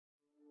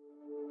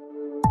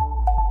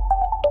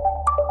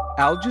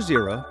Al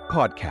Jazeera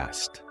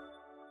Podcast.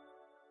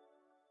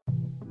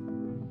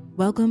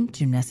 Welcome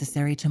to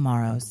Necessary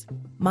Tomorrows.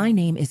 My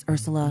name is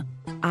Ursula.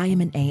 I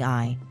am an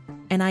AI,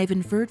 and I've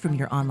inferred from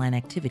your online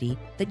activity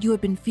that you have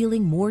been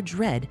feeling more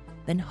dread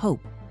than hope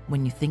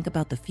when you think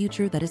about the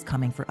future that is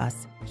coming for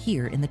us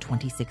here in the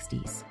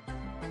 2060s.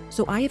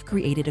 So I have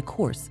created a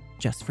course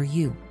just for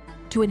you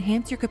to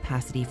enhance your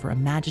capacity for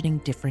imagining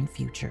different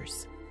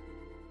futures.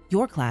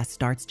 Your class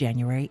starts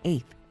January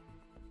 8th.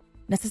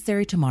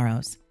 Necessary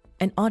Tomorrows,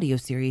 an audio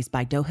series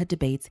by Doha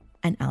Debates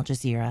and Al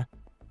Jazeera.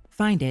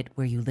 Find it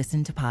where you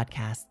listen to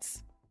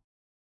podcasts.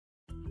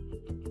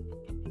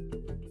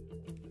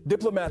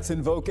 Diplomats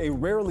invoke a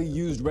rarely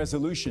used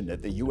resolution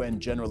at the UN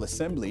General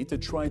Assembly to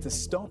try to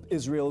stop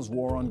Israel's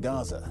war on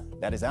Gaza.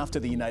 That is after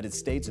the United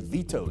States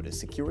vetoed a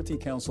Security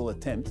Council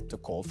attempt to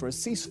call for a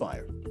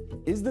ceasefire.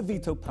 Is the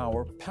veto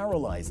power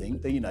paralyzing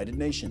the United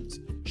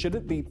Nations? Should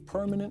it be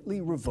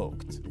permanently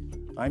revoked?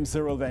 I'm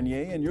Cyril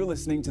Vanier, and you're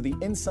listening to the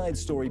Inside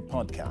Story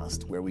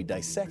podcast, where we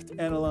dissect,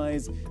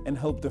 analyze, and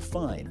help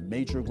define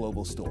major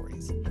global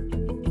stories.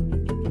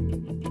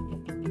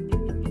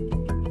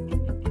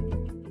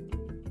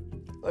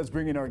 Let's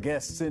bring in our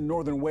guests. In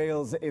Northern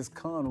Wales is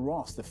Carne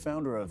Ross, the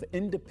founder of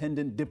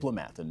Independent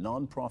Diplomat, a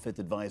non-profit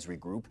advisory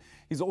group.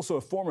 He's also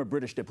a former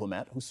British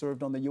diplomat who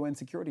served on the UN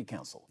Security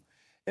Council.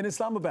 In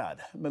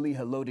Islamabad, Maleeha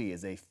Lodhi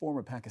is a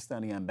former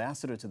Pakistani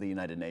ambassador to the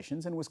United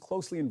Nations and was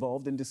closely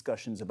involved in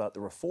discussions about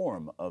the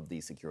reform of the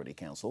Security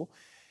Council.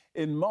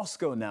 In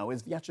Moscow now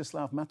is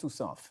Vyacheslav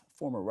Matuzov,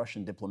 former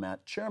Russian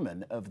diplomat,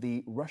 chairman of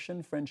the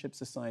Russian Friendship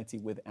Society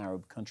with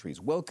Arab countries.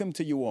 Welcome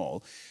to you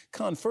all.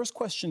 Khan, first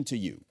question to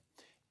you.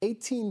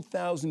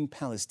 18,000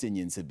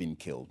 Palestinians have been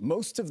killed,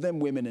 most of them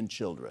women and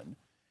children.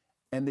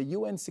 And the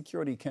UN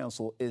Security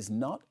Council is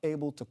not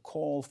able to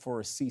call for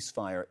a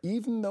ceasefire,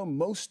 even though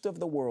most of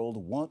the world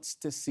wants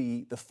to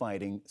see the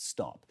fighting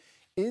stop.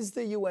 Is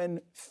the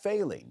UN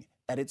failing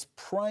at its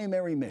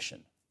primary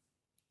mission?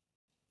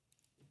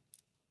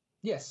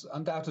 Yes,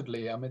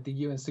 undoubtedly. I mean, the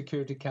UN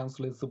Security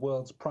Council is the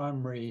world's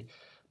primary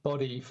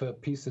body for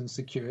peace and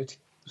security.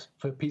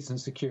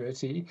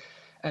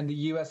 And the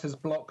US has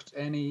blocked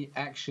any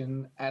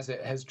action, as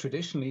it has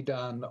traditionally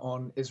done,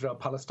 on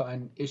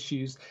Israel-Palestine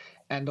issues.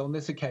 And on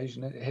this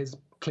occasion, it has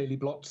clearly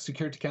blocked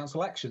Security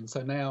Council action.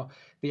 So now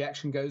the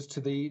action goes to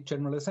the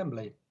General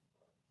Assembly.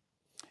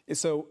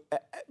 So,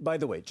 by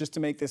the way, just to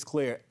make this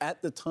clear,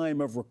 at the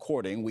time of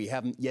recording, we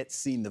haven't yet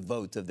seen the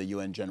vote of the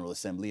UN General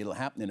Assembly. It'll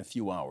happen in a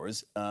few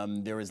hours.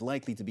 There is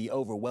likely to be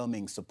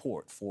overwhelming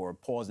support for a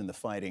pause in the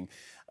fighting,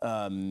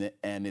 and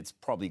it's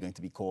probably going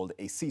to be called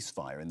a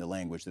ceasefire in the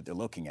language that they're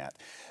looking at.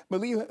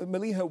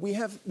 Maleeha,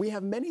 we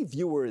have many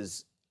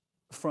viewers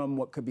from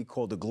what could be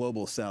called the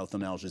Global South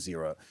on Al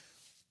Jazeera.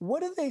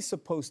 What are they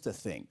supposed to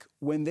think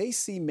when they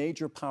see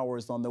major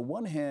powers, on the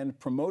one hand,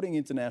 promoting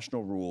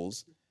international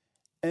rules,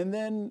 and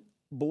then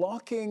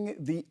blocking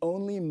the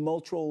only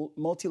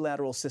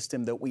multilateral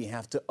system that we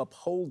have to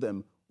uphold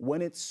them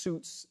when it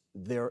suits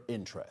their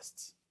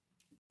interests?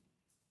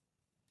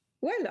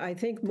 Well, I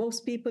think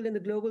most people in the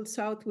Global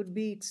South would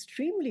be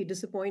extremely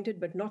disappointed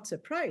but not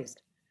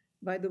surprised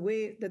by the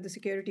way that the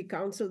Security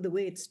Council, the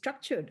way it's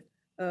structured,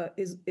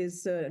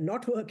 is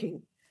not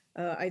working.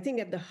 I think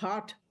at the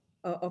heart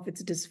of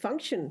its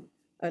dysfunction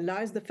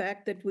lies the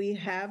fact that we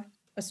have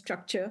a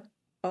structure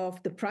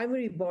of the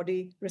primary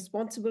body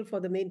responsible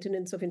for the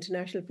maintenance of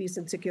international peace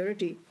and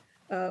security,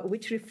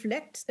 which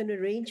reflects an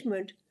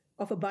arrangement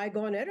of a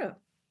bygone era.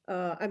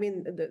 I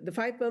mean, the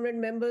 5 permanent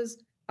members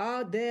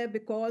are there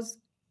because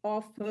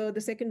of the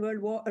Second World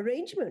War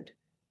arrangement.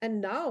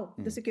 And now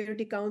the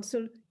Security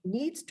Council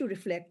needs to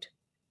reflect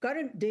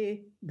current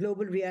day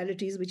global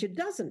realities, which it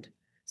doesn't.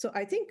 So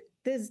I think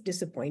there's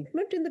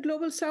disappointment in the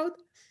Global South,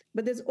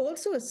 but there's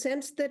also a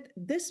sense that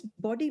this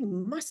body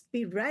must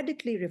be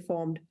radically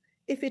reformed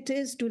if it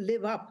is to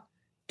live up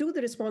to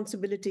the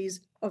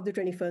responsibilities of the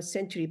 21st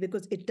century,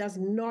 because it does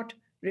not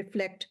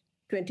reflect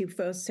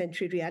 21st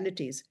century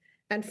realities.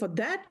 And for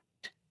that,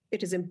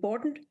 it is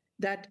important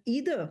that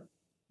either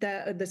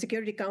the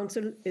Security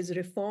Council is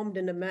reformed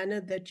in a manner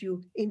that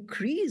you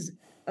increase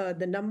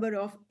the number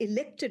of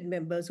elected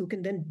members who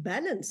can then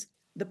balance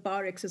the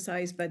power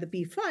exercised by the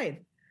P5,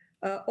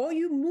 or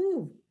you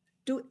move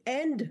to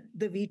end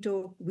the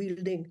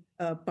veto-wielding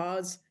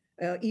powers,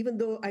 even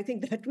though I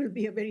think that will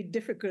be a very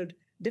difficult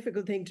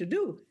thing to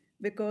do,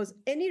 because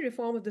any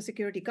reform of the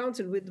Security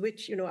Council, with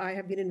which I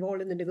have been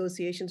involved in the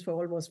negotiations for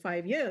almost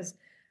 5 years,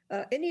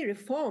 any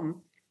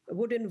reform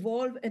would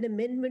involve an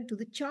amendment to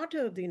the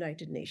Charter of the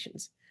United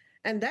Nations.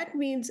 And that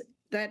means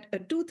that a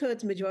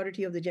 2/3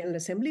 majority of the General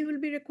Assembly will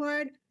be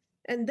required,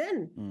 and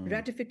then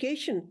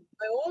ratification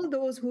by all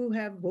those who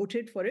have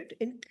voted for it,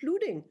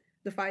 including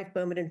the 5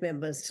 permanent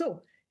members.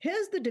 So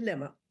here's the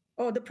dilemma,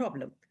 or the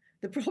problem.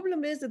 The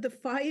problem is that the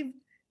 5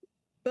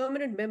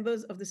 permanent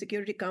members of the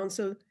Security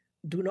Council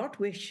do not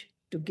wish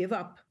to give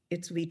up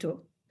its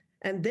veto.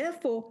 And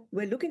therefore,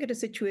 we're looking at a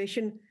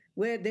situation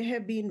where there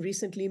have been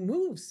recently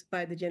moves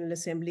by the General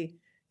Assembly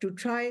to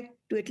try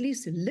to at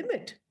least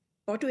limit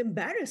or to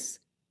embarrass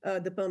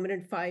the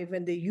permanent five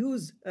when they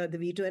use the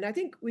veto. And I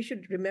think we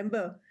should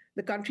remember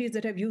the countries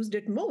that have used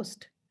it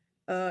most.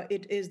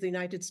 It is the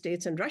United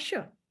States and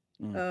Russia.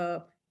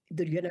 The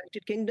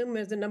United Kingdom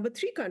is the number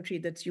 3 country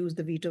that's used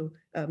the veto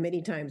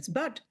many times.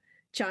 But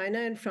China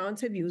and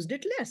France have used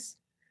it less.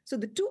 So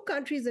the 2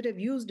 countries that have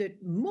used it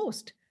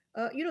most,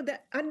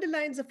 that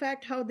underlines the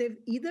fact how they've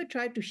either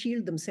tried to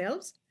shield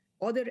themselves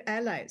or their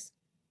allies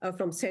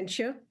from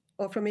censure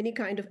or from any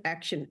kind of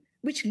action,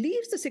 which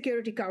leaves the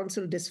Security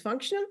Council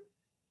dysfunctional,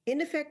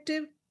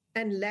 ineffective,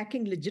 and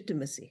lacking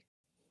legitimacy.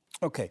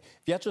 Okay,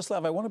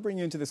 Vyacheslav, I want to bring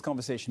you into this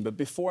conversation, but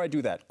before I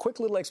do that,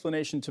 quick little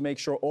explanation to make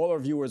sure all our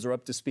viewers are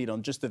up to speed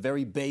on just the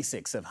very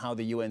basics of how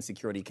the UN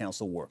Security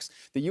Council works.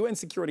 The UN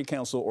Security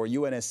Council, or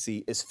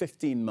UNSC, is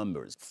 15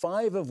 members,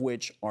 5 of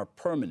which are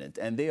permanent,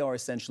 and they are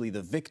essentially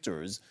the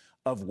victors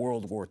of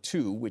World War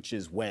II, which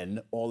is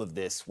when all of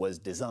this was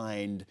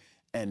designed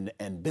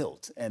and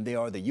built. And they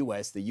are the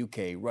US, the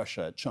UK,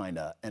 Russia,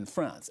 China, and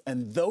France.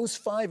 And those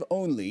 5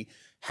 only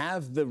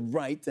have the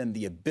right and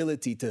the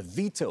ability to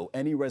veto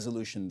any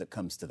resolution that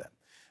comes to them.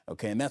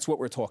 Okay, and that's what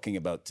we're talking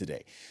about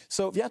today.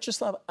 So,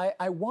 Vyacheslav,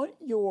 I want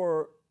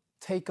your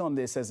take on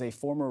this as a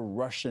former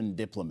Russian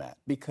diplomat,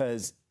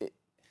 because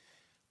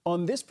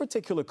on this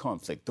particular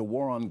conflict, the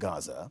war on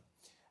Gaza,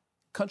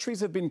 countries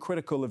have been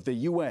critical of the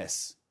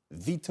US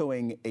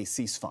vetoing a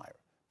ceasefire.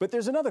 But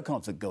there's another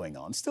conflict going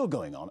on, still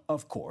going on,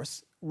 of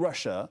course,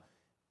 Russia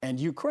and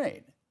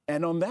Ukraine.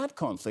 And on that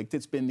conflict,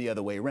 it's been the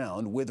other way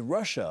around, with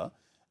Russia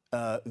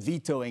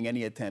vetoing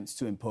any attempts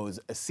to impose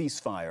a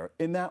ceasefire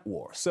in that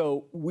war.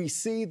 So we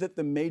see that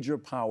the major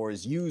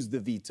powers use the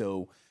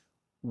veto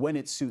when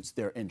it suits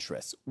their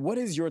interests. What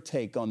is your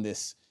take on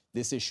this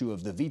issue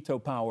of the veto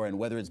power and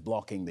whether it's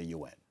blocking the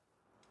UN?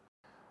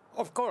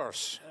 Of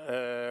course,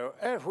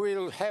 if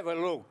we'll have a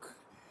look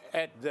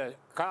at the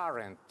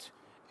current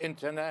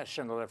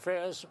international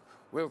affairs,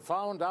 we'll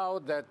find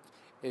out that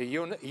a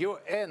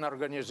UN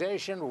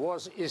organization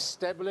was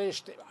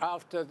established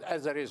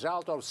as a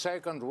result of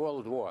Second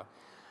World War.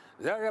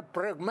 Very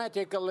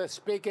pragmatically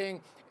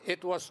speaking,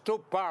 it was 2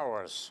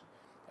 powers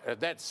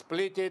that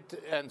split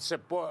it and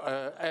support,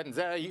 and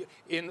they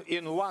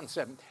in one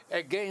sense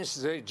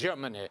against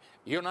Germany,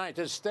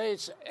 United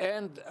States,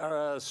 and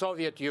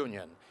Soviet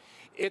Union.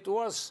 It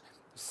was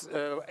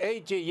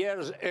 80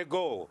 years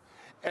ago,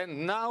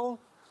 and now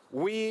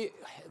we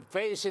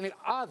facing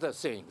other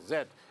things,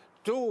 that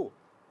 2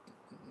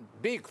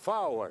 big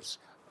powers,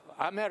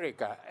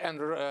 America and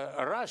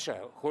Russia,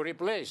 who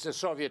replaced the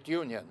Soviet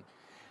Union,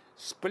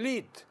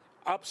 split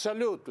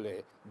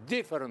absolutely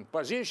different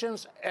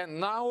positions. And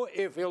now,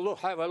 if you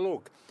have a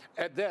look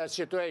at their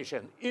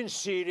situation in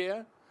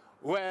Syria,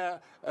 where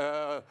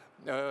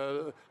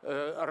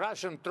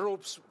Russian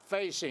troops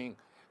facing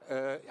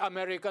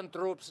American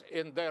troops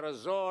in Deir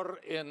ez-Zor,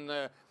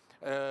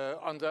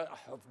 on the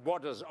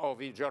borders of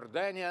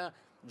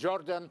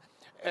Jordan,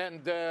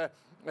 and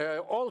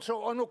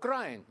also on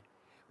Ukraine,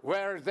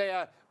 where they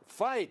are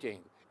fighting.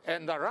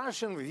 And the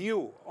Russian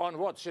view on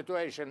what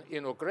situation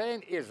in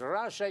Ukraine is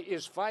Russia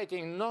is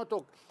fighting not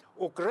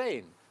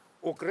Ukraine,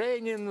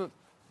 Ukrainian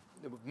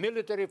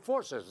military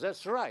forces,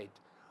 that's right.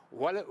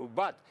 Well,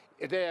 but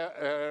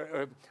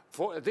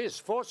these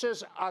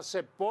forces are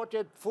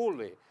supported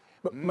fully.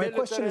 But my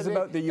question is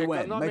about the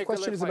UN. My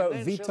question is about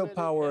veto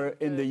power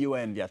in the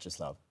UN,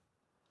 Vyacheslav.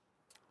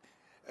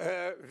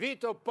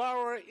 Veto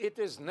power, it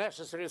is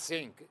necessary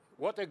thing.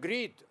 What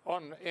agreed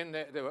on in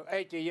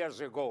 80 years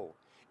ago,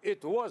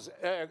 it was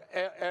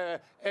a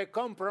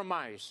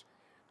compromise,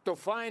 to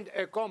find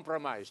a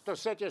compromise, to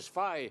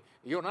satisfy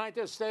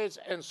United States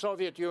and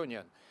Soviet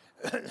Union.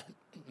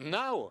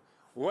 Now,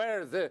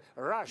 where the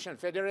Russian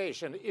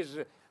Federation is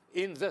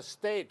in the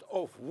state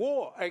of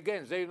war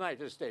against the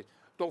United States,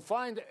 to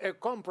find a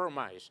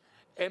compromise,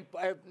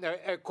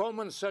 a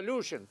common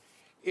solution,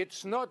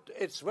 it's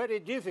very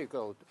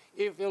difficult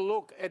if you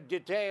look at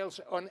details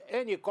on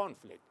any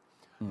conflict,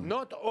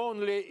 not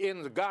only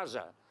in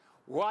Gaza.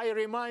 Why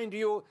remind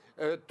you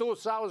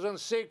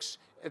 2006,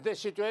 the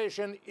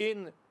situation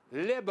in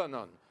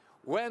Lebanon,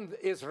 when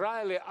the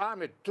Israeli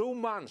army 2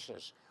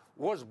 months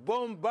was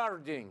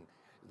bombarding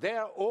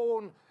their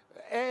own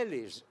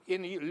allies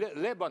in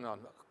Lebanon,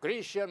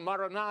 Christian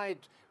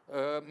Maronite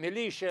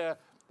militia,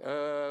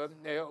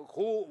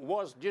 who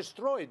was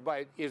destroyed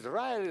by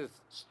Israeli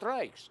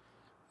strikes,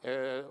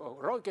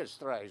 rocket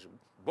strikes,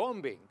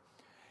 bombing.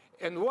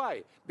 And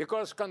why?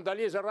 Because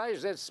Condoleezza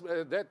Rice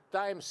that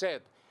time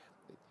said,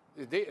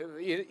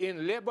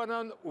 in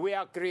Lebanon we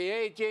are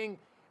creating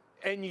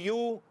a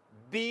new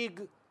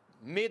big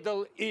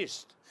Middle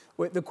East.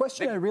 Wait, the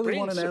question I really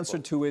want an answer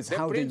to is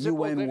how the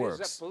UN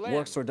works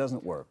or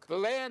doesn't work.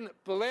 Plan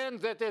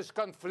that is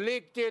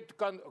conflicted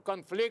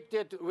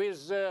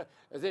with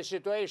the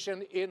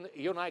situation in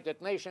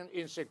United Nations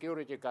in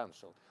Security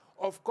Council.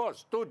 Of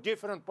course, 2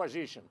 different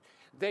positions.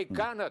 They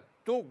cannot,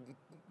 2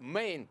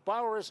 main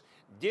powers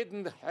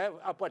didn't have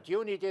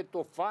opportunity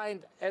to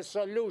find a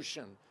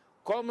solution,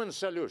 common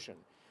solution,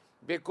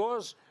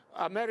 because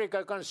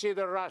America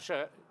considered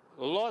Russia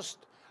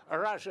lost,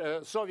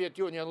 Soviet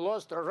Union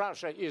lost.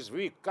 Russia is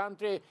weak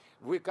country.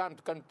 We can't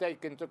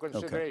take into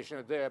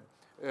consideration their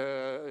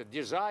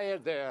desire,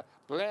 their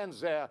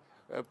plans, their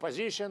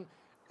position,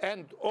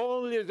 and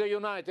only the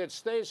United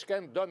States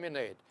can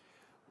dominate.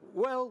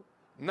 Well,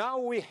 now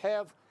we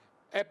have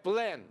a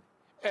plan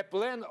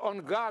on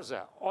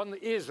Gaza, on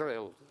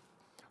Israel.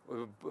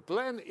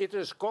 Plan, it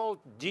is called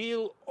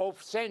Deal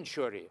of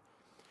Century.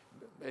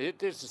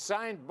 It is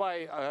signed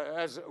by,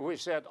 as we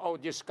said, or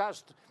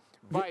discussed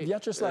by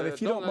Vyacheslav, if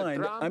you don't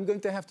mind, Trump, I'm going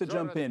to have to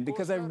jump in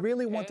because I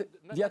really want to.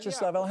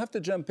 Vyacheslav, I'll have to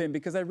jump in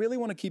because I really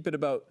want to keep it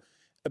about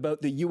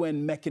the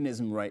UN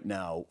mechanism right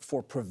now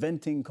for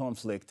preventing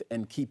conflict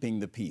and keeping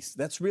the peace.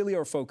 That's really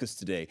our focus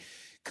today.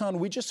 Khan,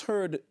 we just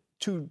heard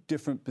two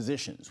different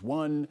positions.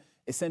 One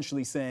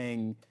essentially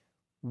saying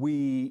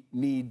the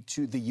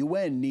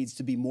UN needs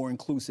to be more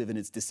inclusive in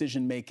its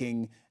decision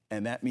making,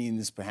 and that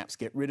means perhaps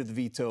get rid of the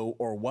veto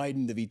or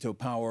widen the veto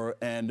power.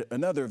 And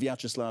another,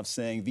 Vyacheslav,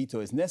 saying veto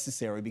is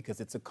necessary because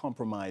it's a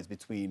compromise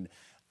between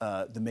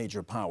the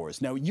major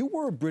powers. Now, you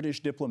were a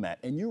British diplomat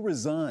and you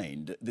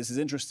resigned, this is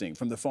interesting,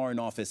 from the Foreign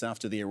Office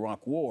after the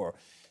Iraq War.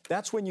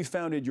 That's when you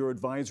founded your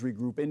advisory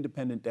group,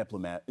 Independent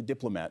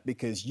Diplomat,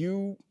 because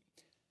you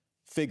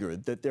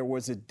figured that there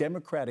was a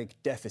democratic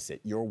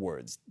deficit, your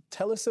words.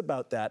 Tell us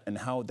about that and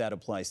how that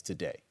applies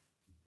today.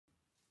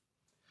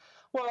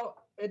 Well,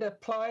 it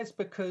applies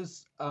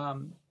because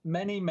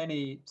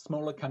many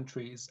smaller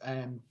countries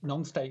and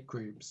non-state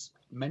groups,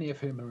 many of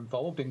whom are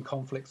involved in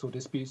conflicts or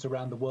disputes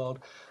around the world,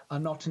 are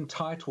not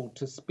entitled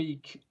to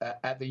speak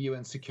at the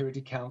UN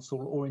Security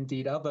Council or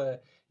indeed other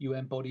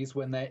UN bodies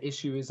when their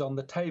issue is on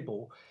the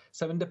table.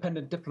 So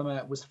Independent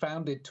Diplomat was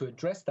founded to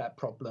address that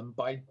problem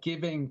by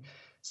giving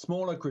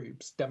smaller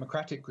groups,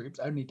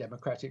 only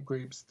democratic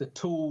groups, the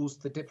tools,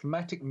 the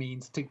diplomatic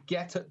means to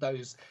get at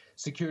those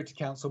Security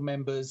Council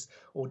members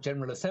or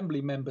General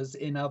Assembly members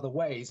in other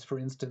ways, for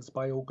instance,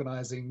 by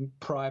organizing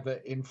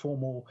private,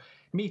 informal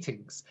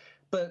meetings.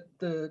 But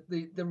the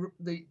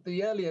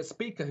earlier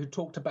speaker who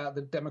talked about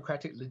the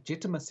democratic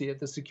legitimacy of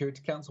the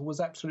Security Council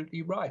was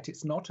absolutely right.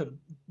 It's not a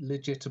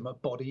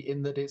legitimate body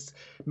in that its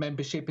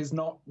membership is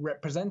not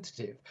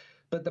representative.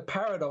 But the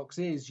paradox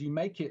is you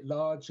make it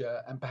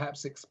larger and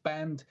perhaps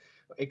extend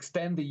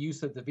the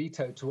use of the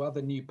veto to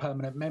other new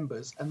permanent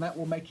members, and that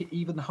will make it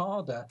even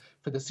harder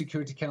for the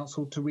Security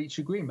Council to reach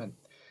agreement.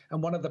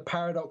 And one of the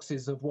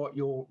paradoxes of what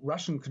your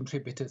Russian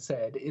contributor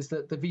said is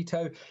that the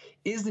veto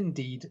is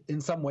indeed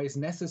in some ways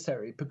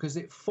necessary because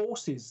it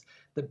forces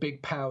the big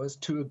powers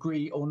to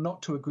agree or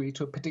not to agree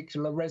to a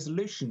particular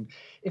resolution.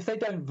 If they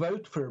don't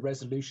vote for a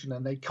resolution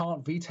and they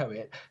can't veto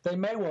it, they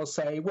may well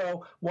say,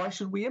 well, why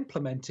should we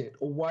implement it?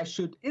 Or why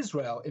should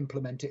Israel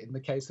implement it in the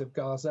case of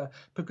Gaza?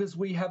 Because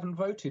we haven't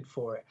voted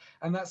for it.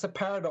 And that's a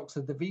paradox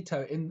of the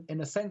veto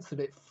in a sense that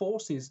it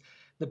forces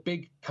the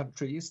big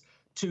countries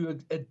to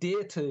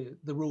adhere to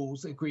the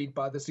rules agreed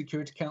by the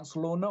Security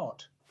Council or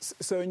not.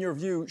 So in your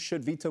view,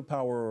 should veto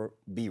power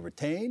be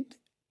retained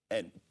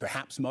and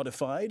perhaps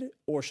modified,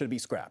 or should it be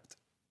scrapped?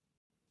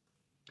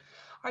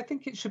 I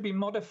think it should be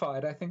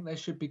modified. I think there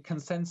should be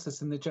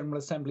consensus in the General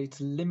Assembly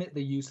to limit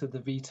the use of the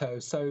veto.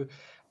 So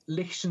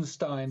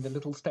Liechtenstein, the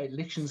little state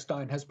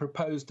Liechtenstein, has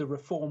proposed a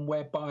reform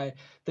whereby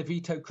the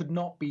veto could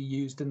not be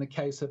used in the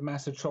case of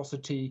mass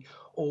atrocity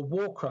or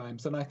war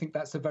crimes. And I think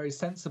that's a very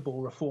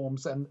sensible reform,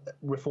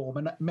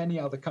 and many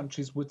other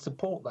countries would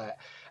support that.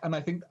 And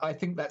I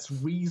think that's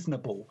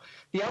reasonable.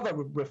 The other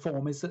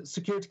reform is that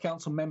Security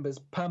Council members,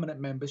 permanent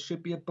members,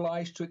 should be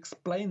obliged to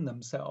explain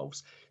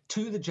themselves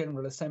to the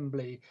General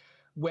Assembly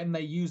when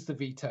they use the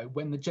veto,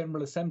 when the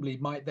General Assembly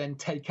might then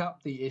take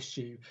up the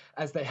issue,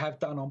 as they have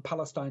done on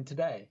Palestine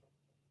today.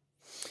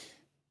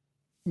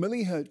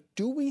 Maleeha,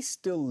 do we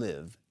still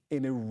live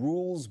in a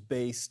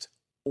rules-based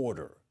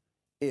order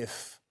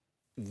if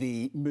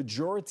the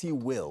majority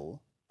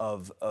will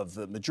of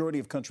the majority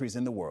of countries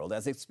in the world,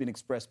 as it's been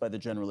expressed by the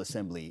General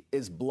Assembly,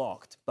 is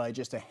blocked by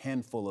just a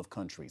handful of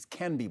countries,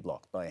 can be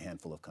blocked by a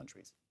handful of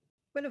countries?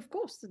 Well, of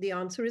course, the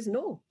answer is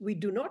no. We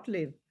do not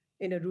live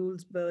in a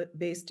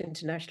rules-based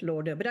international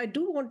order. But I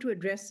do want to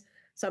address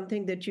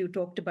something that you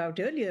talked about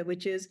earlier,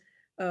 which is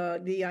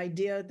the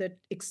idea that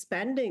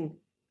expanding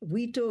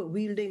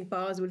veto-wielding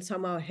powers will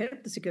somehow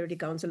help the Security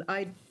Council.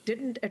 I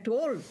didn't at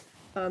all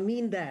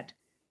mean that.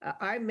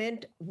 I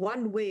meant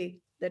one way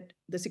that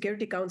the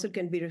Security Council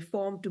can be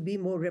reformed to be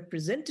more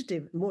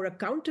representative, more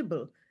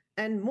accountable,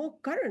 and more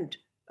current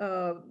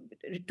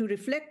to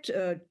reflect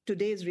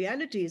today's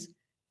realities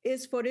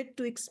is for it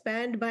to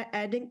expand by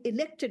adding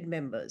elected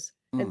members.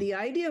 And the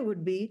idea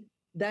would be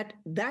that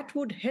that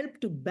would help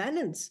to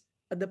balance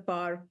the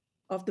power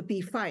of the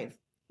P5,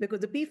 because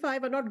the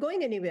P5 are not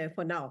going anywhere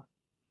for now.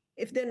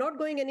 If they're not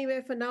going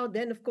anywhere for now,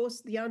 then, of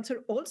course, the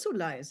answer also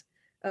lies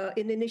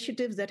in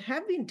initiatives that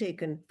have been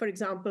taken. For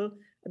example,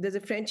 there's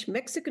a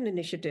French-Mexican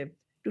initiative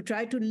to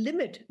try to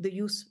limit the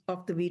use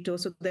of the veto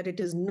so that it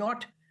is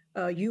not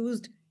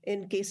used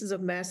in cases of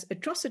mass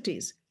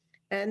atrocities.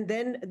 And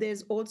then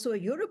there's also a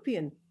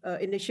European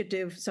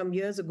initiative some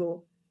years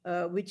ago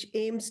which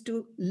aims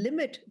to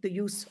limit the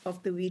use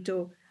of the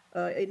veto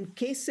in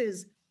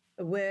cases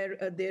where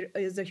there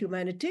is a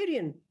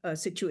humanitarian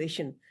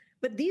situation.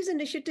 But these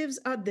initiatives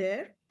are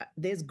there.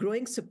 There's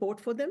growing support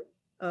for them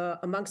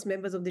amongst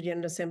members of the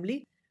General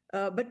Assembly.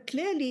 But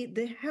clearly,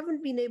 they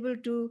haven't been able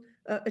to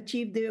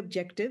achieve their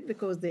objective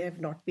because they have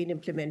not been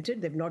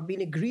implemented. They've not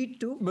been agreed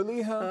to.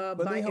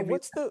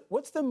 Maleeha,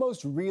 what's the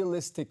most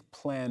realistic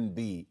plan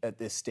B at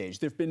this stage?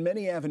 There have been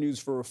many avenues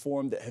for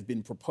reform that have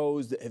been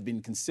proposed, that have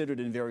been considered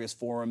in various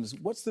forums.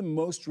 What's the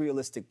most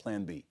realistic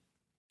plan B?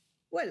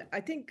 Well, I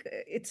think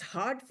it's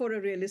hard for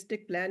a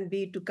realistic plan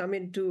B to come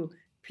into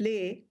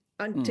play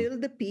until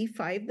the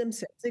P5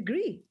 themselves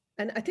agree.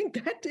 And I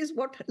think that is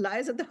what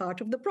lies at the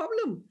heart of the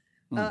problem.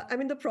 I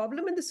mean, the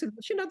problem and the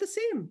solution are the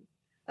same.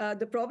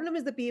 The problem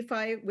is the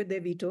P5 with their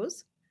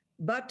vetoes,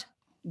 but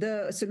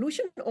the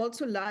solution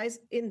also lies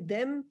in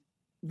them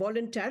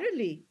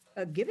voluntarily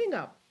giving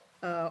up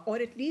or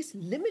at least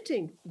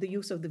limiting the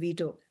use of the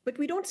veto. But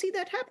we don't see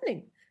that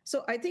happening.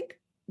 So I think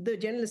the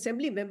General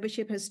Assembly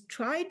membership has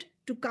tried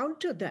to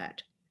counter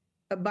that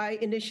by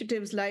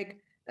initiatives like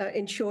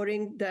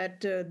ensuring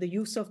that the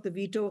use of the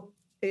veto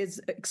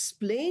is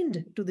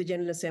explained to the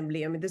General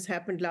Assembly. I mean, this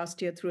happened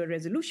last year through a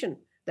resolution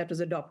that was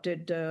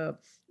adopted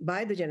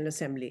by the General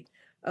Assembly.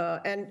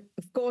 And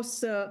of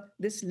course,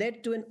 this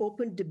led to an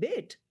open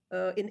debate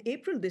in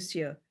April this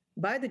year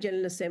by the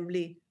General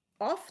Assembly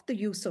of the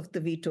use of the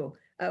veto,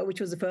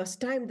 which was the first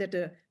time that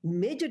a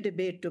major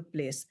debate took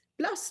place.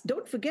 Plus,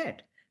 don't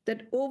forget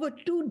that over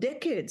 2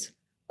 decades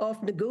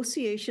of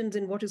negotiations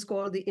in what is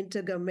called the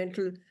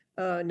intergovernmental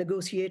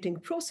negotiating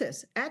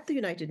process at the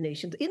United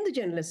Nations in the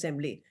General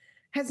Assembly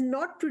has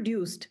not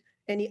produced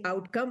any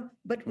outcome,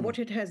 but what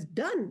it has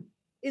done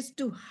is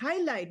to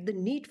highlight the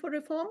need for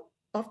reform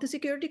of the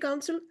Security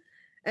Council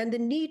and the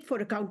need for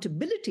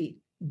accountability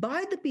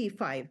by the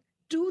P5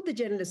 to the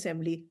General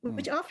Assembly,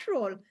 which, after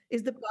all,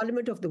 is the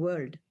parliament of the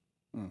world.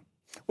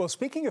 Well,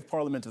 speaking of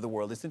parliament of the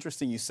world, it's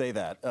interesting you say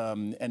that.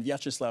 And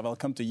Vyacheslav, I'll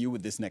come to you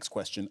with this next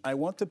question. I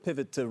want to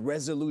pivot to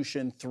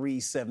Resolution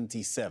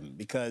 377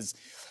 because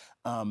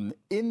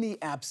in the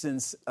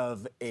absence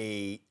of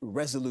a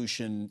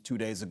resolution 2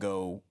 days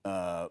ago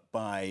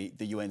by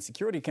the UN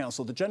Security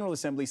Council, the General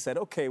Assembly said,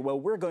 okay, well,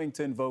 we're going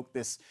to invoke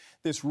this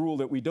rule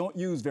that we don't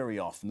use very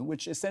often,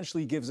 which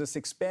essentially gives us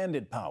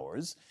expanded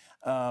powers.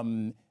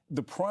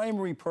 The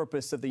primary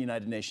purpose of the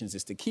United Nations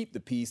is to keep the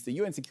peace. The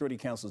UN Security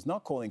Council is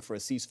not calling for a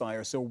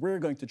ceasefire, so we're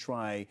going to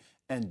try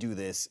and do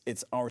this.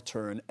 It's our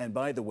turn. And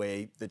by the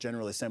way, the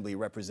General Assembly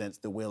represents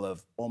the will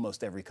of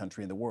almost every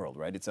country in the world,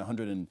 right? It's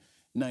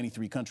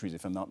 193 countries,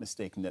 if I'm not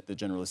mistaken, at the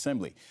General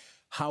Assembly.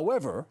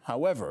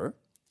 However,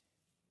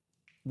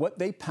 what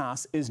they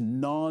pass is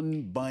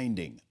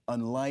non-binding,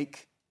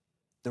 unlike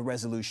the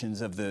resolutions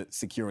of the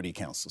Security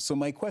Council. So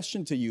my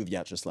question to you,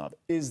 Vyacheslav,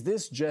 is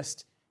this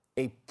just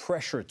a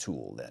pressure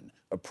tool then?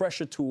 A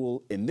pressure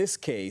tool, in this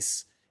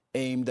case,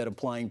 aimed at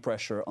applying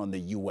pressure on the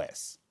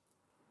U.S.?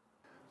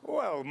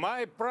 Well,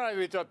 my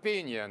private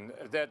opinion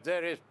that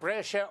there is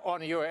pressure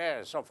on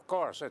U.S., of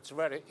course, it's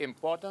very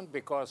important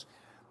because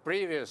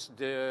previous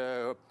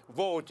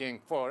voting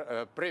for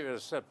a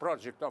previous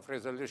project of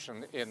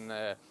resolution in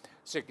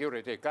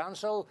Security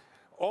Council,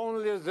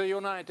 only the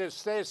United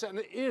States and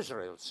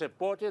Israel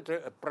supported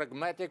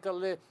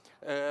pragmatically,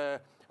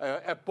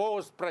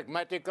 opposed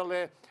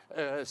pragmatically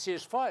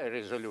ceasefire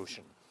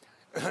resolution.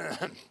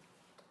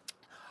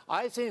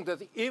 I think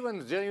that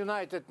even the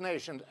United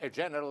Nations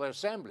General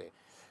Assembly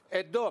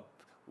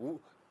adopt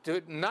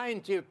to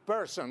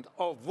 90%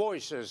 of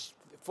voices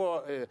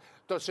for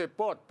to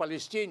support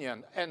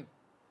Palestinian and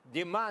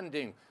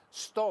demanding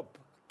stop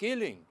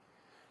killing.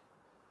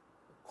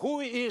 Who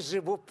is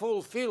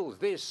fulfill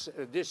this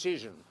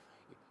decision?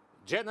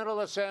 General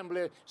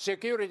Assembly,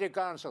 Security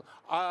Council,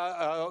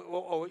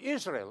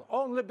 Israel,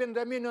 only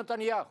Benjamin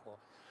Netanyahu.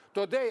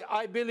 Today,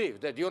 I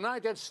believe that the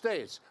United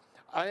States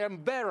are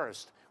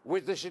embarrassed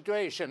with the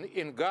situation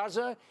in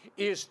Gaza,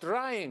 is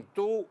trying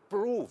to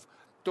prove,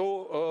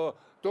 to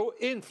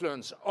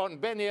influence on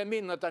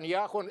Benjamin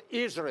Netanyahu and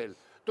Israel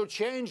to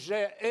change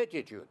their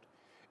attitude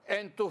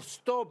and to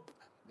stop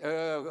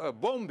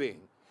bombing,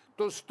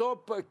 to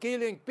stop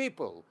killing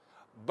people.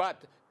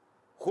 But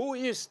who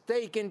is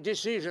taking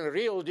decision,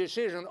 real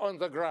decision on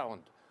the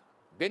ground?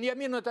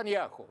 Benjamin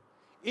Netanyahu.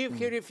 If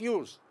he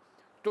refused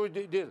to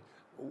do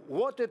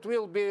what it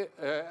will be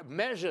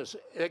measures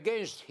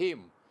against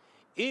him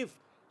if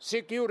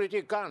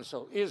Security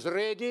Council is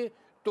ready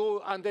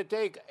to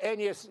undertake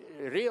any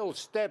real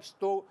steps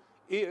to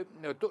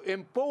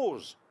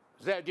impose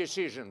their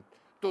decision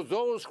to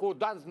those who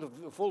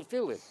don't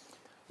fulfill it.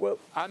 Well,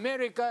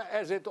 America,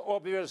 as it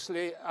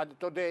obviously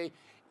today,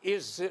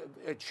 is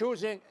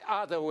choosing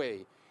other way.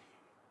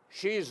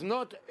 She is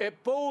not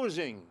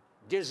opposing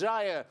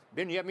desire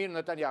Benjamin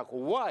Netanyahu.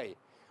 Why?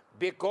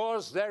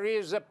 Because there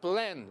is a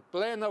plan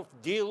of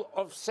deal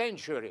of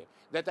century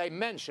that I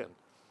mentioned.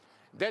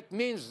 That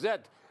means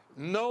that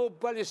no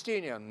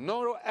Palestinian,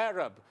 no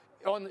Arab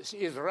on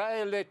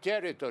Israeli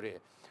territory,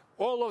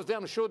 all of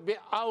them should be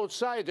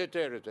outside the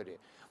territory.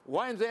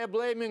 Why they're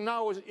blaming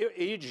now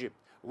Egypt?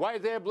 Why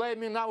they're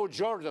blaming now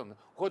Jordan,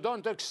 who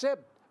don't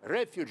accept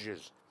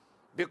refugees?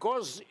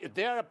 Because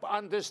they are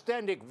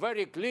understanding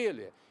very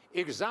clearly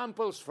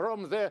examples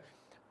from the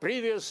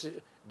previous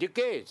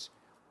decades,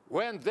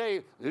 when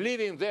they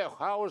live in their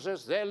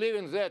houses, they live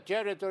in their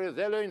territory,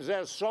 they live in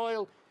their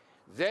soil,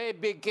 they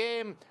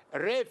became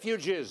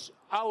refugees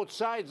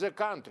outside the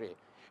country.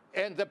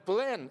 And the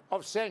plan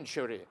of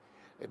century,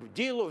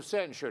 deal of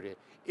century,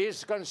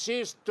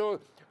 consists to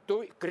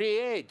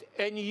create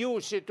a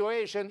new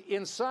situation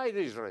inside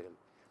Israel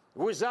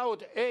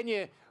without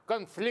any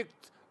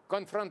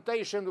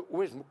confrontation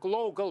with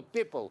local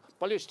people,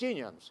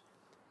 Palestinians.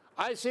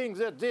 I think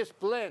that this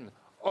plan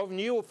of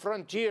new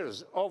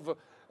frontiers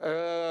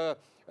in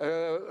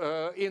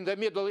the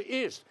Middle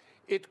East,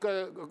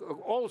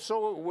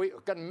 also we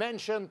can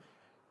mention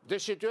the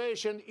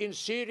situation in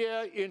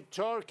Syria, in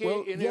Turkey,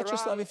 in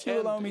Vyacheslav, Iran, if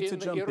you allow me to in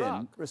jump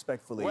Iraq, in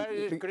respectfully, where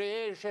is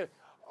creation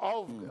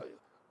of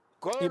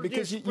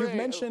because you've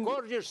mentioned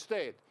Kurdish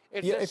state.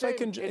 If I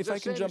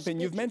can jump in,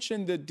 you've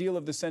mentioned the deal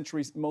of the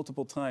century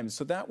multiple times.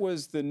 So that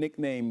was the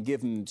nickname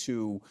given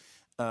to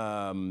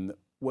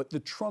what the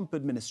Trump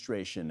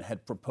administration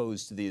had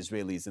proposed to the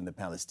Israelis and the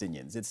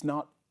Palestinians. It's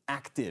not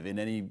active in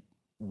any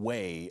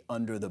way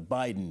under the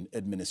Biden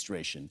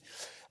administration.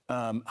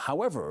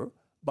 However,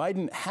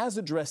 Biden has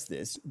addressed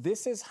this.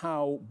 This is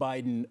how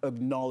Biden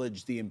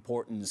acknowledged the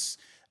importance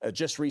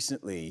just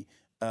recently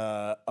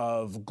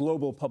of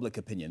global public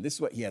opinion. This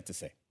is what he had to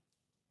say.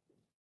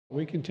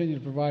 We continue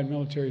to provide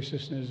military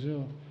assistance to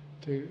Israel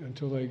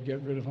until they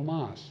get rid of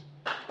Hamas.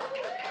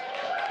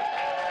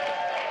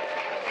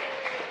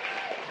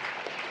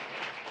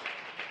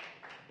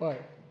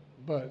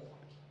 But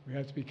we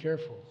have to be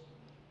careful.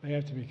 They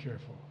have to be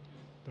careful.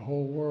 The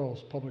whole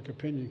world's public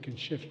opinion can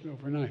shift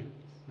overnight.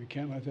 We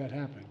can't let that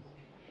happen.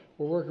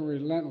 We're working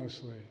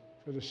relentlessly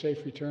for the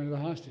safe return of the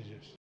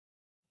hostages.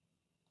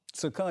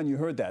 So, Khan, you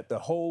heard that. The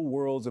whole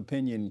world's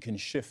opinion can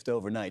shift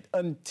overnight.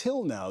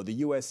 Until now, the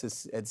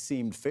U.S. had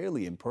seemed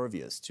fairly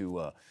impervious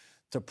to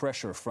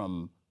pressure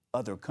from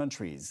other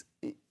countries.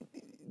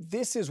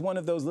 This is one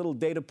of those little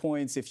data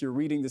points, if you're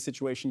reading the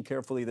situation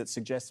carefully, that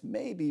suggests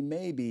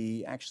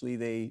maybe, actually,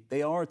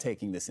 they are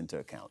taking this into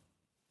account.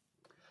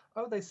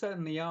 Oh, they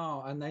certainly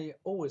are, and they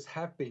always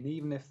have been,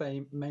 even if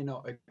they may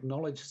not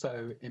acknowledge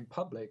so in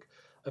public.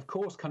 Of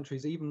course,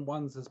 countries, even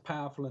ones as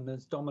powerful and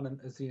as dominant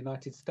as the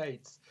United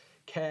States,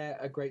 care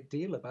a great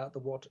deal about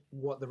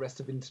what the rest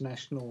of the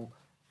international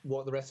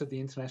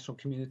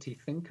community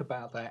think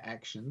about their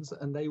actions,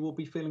 and they will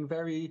be feeling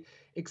very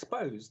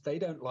exposed. They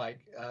don't like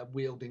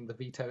wielding the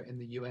veto in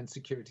the UN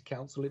Security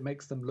Council. It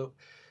makes them look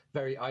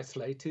very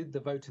isolated. The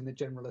vote in the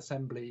General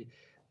Assembly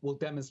will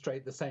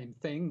demonstrate the same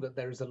thing, that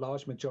there is a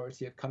large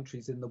majority of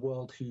countries in the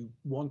world who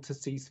want a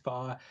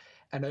ceasefire,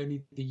 and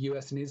only the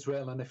US and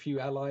Israel and a few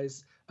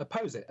allies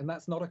oppose it. And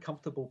that's not a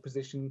comfortable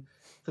position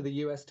for the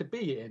US to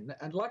be in.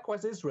 And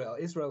likewise, Israel.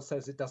 Israel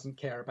says it doesn't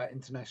care about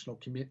international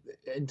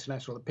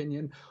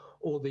opinion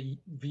or the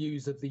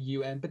views of the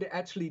UN, but it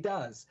actually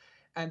does.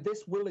 And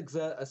this will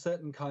exert a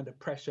certain kind of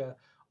pressure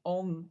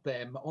on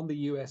them, on the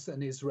US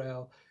and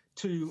Israel,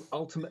 to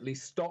ultimately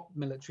stop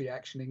military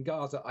action in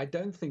Gaza. I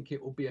don't think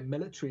it will be a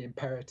military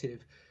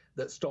imperative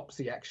that stops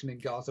the action in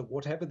Gaza.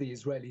 Whatever the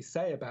Israelis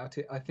say about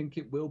it, I think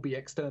it will be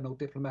external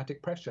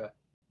diplomatic pressure.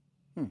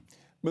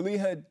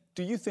 Maleeha,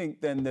 do you think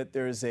then that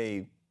there is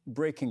a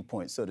breaking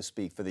point, so to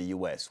speak, for the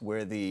U.S.,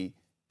 where the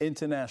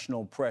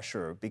international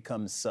pressure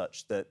becomes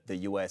such that the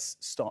U.S.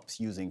 stops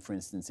using, for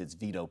instance, its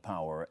veto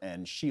power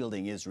and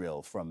shielding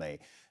Israel from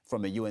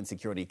a UN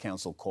Security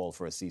Council call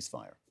for a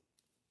ceasefire?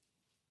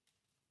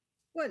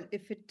 Well,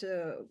 if it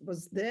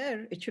was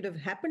there, it should have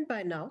happened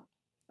by now.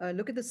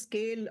 Look at the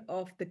scale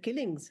of the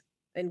killings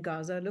in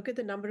Gaza. Look at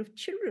the number of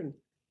children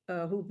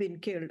who've been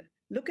killed.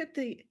 Look at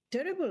the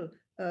terrible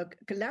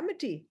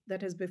calamity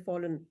that has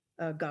befallen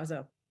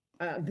Gaza.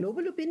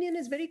 Global opinion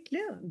is very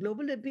clear.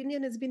 Global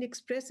opinion has been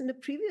expressed in the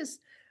previous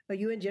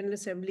UN General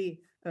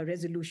Assembly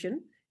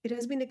resolution. It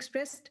has been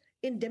expressed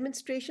in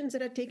demonstrations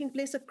that are taking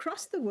place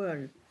across the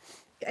world.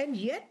 And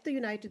yet the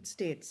United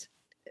States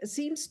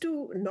seems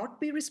to not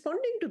be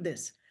responding to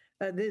this.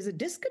 There's a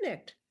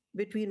disconnect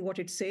between what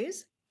it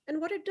says and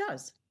what it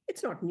does.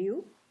 It's not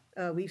new.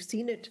 We've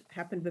seen it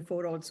happen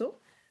before also.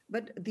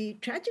 But the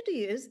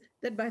tragedy is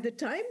that by the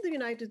time the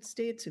United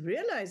States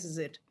realizes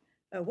it,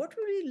 what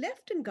will be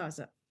left in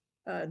Gaza?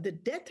 The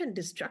death and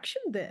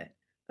destruction there.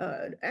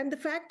 And the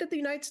fact that the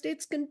United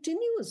States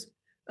continues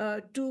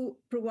to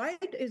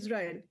provide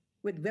Israel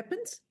with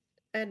weapons,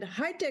 and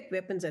high-tech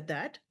weapons at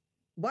that,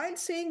 while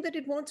saying that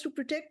it wants to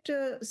protect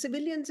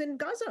civilians in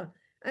Gaza.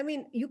 I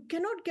mean, you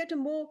cannot get a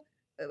more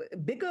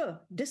bigger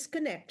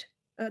disconnect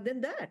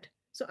than that.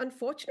 So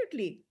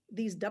unfortunately,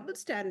 these double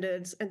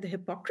standards and the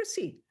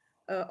hypocrisy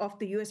of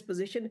the US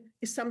position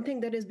is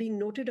something that is being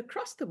noted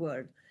across the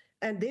world.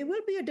 And there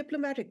will be a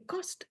diplomatic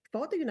cost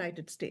for the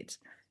United States.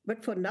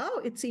 But for now,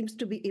 it seems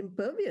to be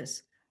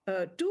impervious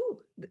to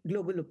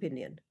global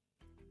opinion.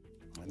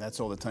 And that's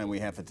all the time we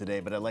have for today,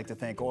 but I'd like to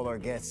thank all our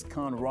guests,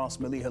 Carne Ross,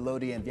 Maleeha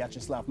Lodhi, and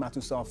Vyacheslav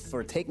Matuzov,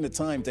 for taking the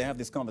time to have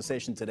this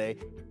conversation today.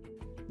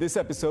 This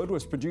episode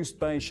was produced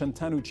by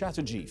Shantanu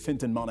Chatterjee,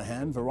 Fintan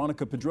Monahan,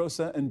 Veronica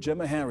Pedrosa, and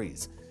Gemma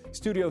Harries.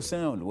 Studio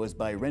sound was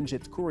by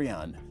Renjit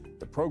Kurian.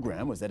 The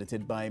program was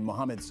edited by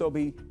Mohammed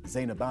Sobi,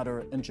 Zainab Badr,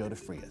 and Joda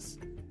Frias.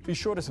 Be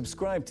sure to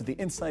subscribe to the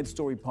Inside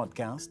Story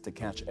podcast to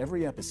catch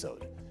every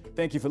episode.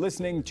 Thank you for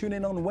listening. Tune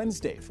in on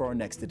Wednesday for our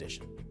next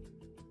edition.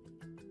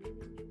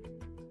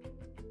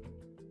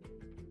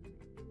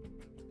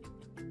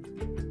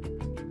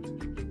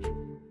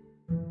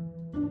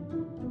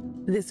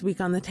 This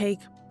week on The Take,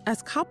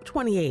 as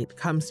COP28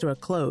 comes to a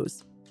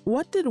close,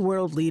 what did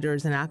world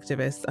leaders and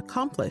activists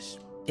accomplish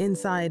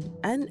inside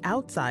and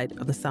outside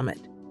of the summit?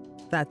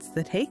 That's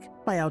The Take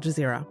by Al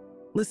Jazeera.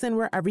 Listen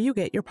wherever you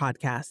get your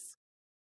podcasts.